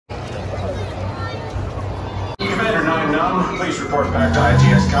Dom, please report back to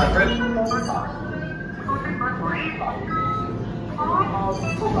ITS cockpit.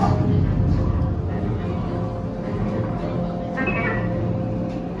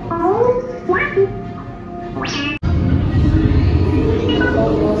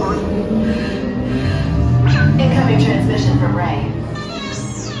 Incoming transmission from Ray.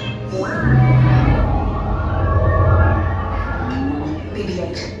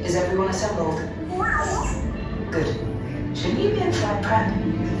 BB-8, is everyone assembled? Good. Shouldn't you be in flight prep?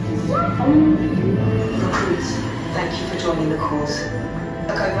 Recruits, thank you for joining the cause.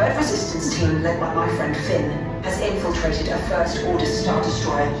 A covert resistance team led by my friend Finn has infiltrated a First Order Star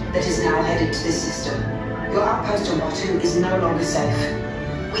Destroyer that is now headed to this system. Your outpost on Batu is no longer safe.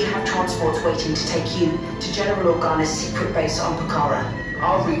 We have transports waiting to take you to General Organa's secret base on Pucara.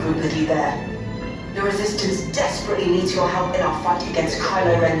 I'll regroup with you there. The Resistance desperately needs your help in our fight against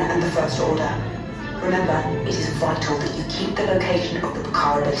Kylo Ren and the First Order. Remember, it is vital that you keep the location of the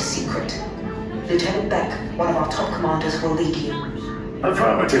Pucara base secret. Lieutenant Beck, one of our top commanders, will lead you.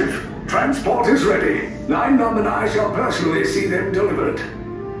 Affirmative. Transport is ready. 9-Num and I shall personally see them delivered.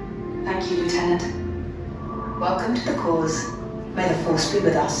 Thank you, Lieutenant. Welcome to the cause. May the Force be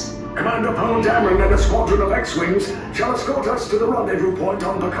with us. Commander Poe Dameron and a squadron of X-Wings shall escort us to the rendezvous point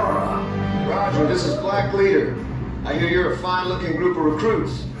on Pucara. Roger, this is Black Leader. I hear you're a fine-looking group of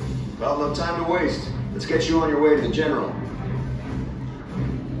recruits. Well, no time to waste. Let's get you on your way to the General.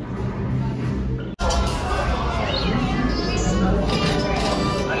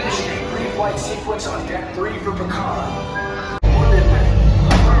 Initiate pre-flight sequence on Deck 3 for Pucara.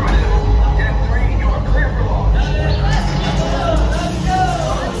 Deck 3, you are clear for launch.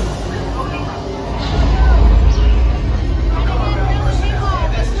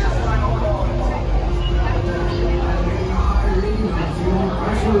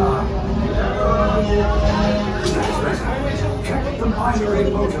 Check the binary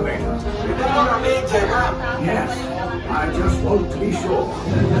motivator. Yes, I just want to be sure.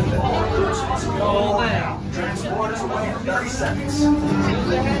 All down. Transport is away in 30 seconds.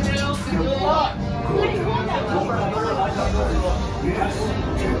 Yes,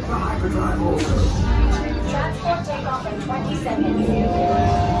 check the hyperdrive also. Transport takeoff in 20 seconds.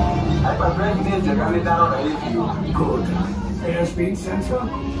 Hyperdrive ninja coming down ready for you. Good. Airspeed sensor?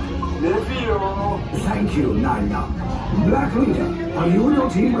 Ready for you. Thank you, 9-Num. Black Leader, are you and your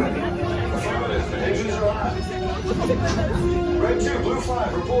team ready? Engines are on. Red 2, Blue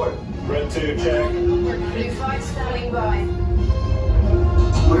 5, report. Red 2, check. Blue 5 standing by.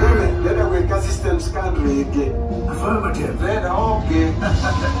 Muovere, let away gas system scan ready. Affirmative. Let okay.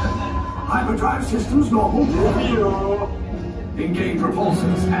 Hyperdrive systems normal. Ready for you. Engage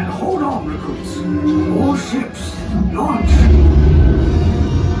repulsors and hold on, recruits. All ships, launch.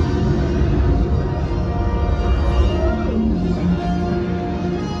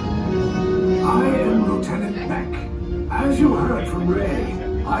 I am Lieutenant Beck. As you heard from Ray,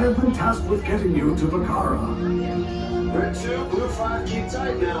 I have been tasked with getting you to Pucara. Red 2, Blue 5, keep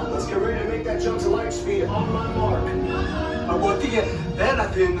tight now. Let's get ready to make that jump to light speed on my mark. I want to get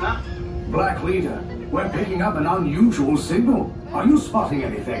anything, huh? Black Leader, we're picking up an unusual signal. Are you spotting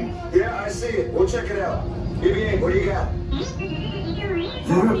anything? Yeah, I see it. We'll check it out. BB-8, what do you got?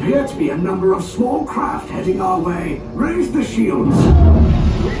 There appear to be a number of small craft heading our way. Raise the shields. We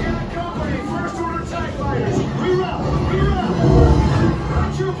got company, First Order TIE fighters. Reroute, reroute.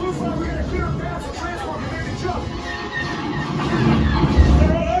 Red 2, Blue 5, we gotta clear a path for transport to make the jump.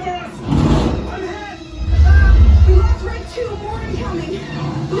 They're all over us. I'm hit. We lost Red 2, more incoming.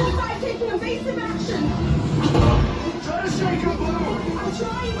 Blue 5 taking evasive action. Try to shake him, Blue. I'm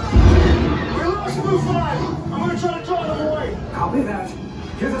trying. We lost Blue 5. I'm gonna try to draw them away. Copy that.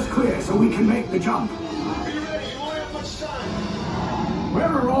 Get us clear so we can make the jump. Be ready, you won't have much time. Where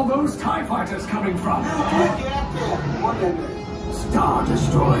are all those TIE fighters coming from? Star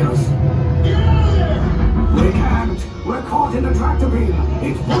Destroyers. Get out of there! We can't. We're caught in a tractor beam.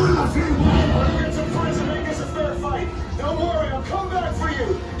 It's pulling us in. I'm gonna get some friends and make this a fair fight. Don't worry, I'll come back for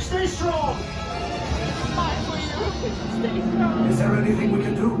you. Stay strong. Is there anything we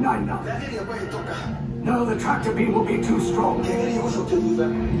can do, 9-Num? No, the tractor beam will be too strong.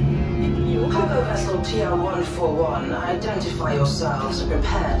 Cargo vessel TR-141, identify yourselves and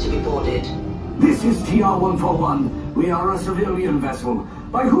prepare to be boarded. This is TR-141. We are a civilian vessel.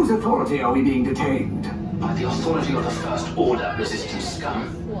 By whose authority are we being detained? By the authority of the First Order resistance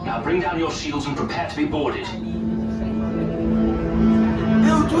scum. Now bring down your shields and prepare to be boarded.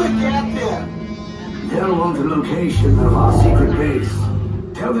 They'll want a location of our secret base.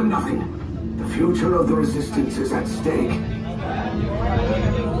 Tell them nothing. The future of the Resistance is at stake.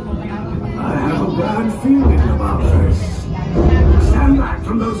 I have a bad bad feeling about this. Stand back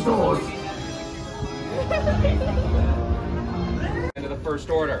from those doors. Into the First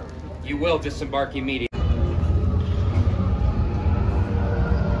Order. You will disembark immediately.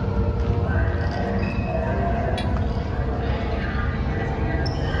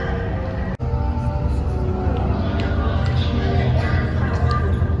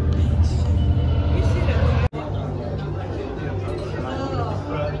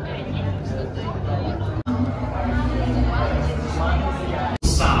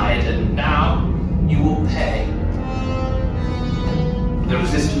 And now you will pay. The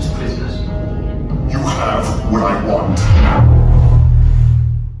Resistance prisoners. You have what I want.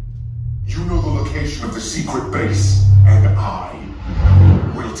 You know the location of the secret base, and I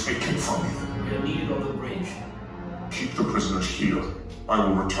will take it from you. You're needed on the bridge. Keep the prisoners here. I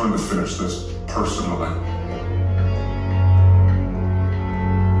will return to finish this personally.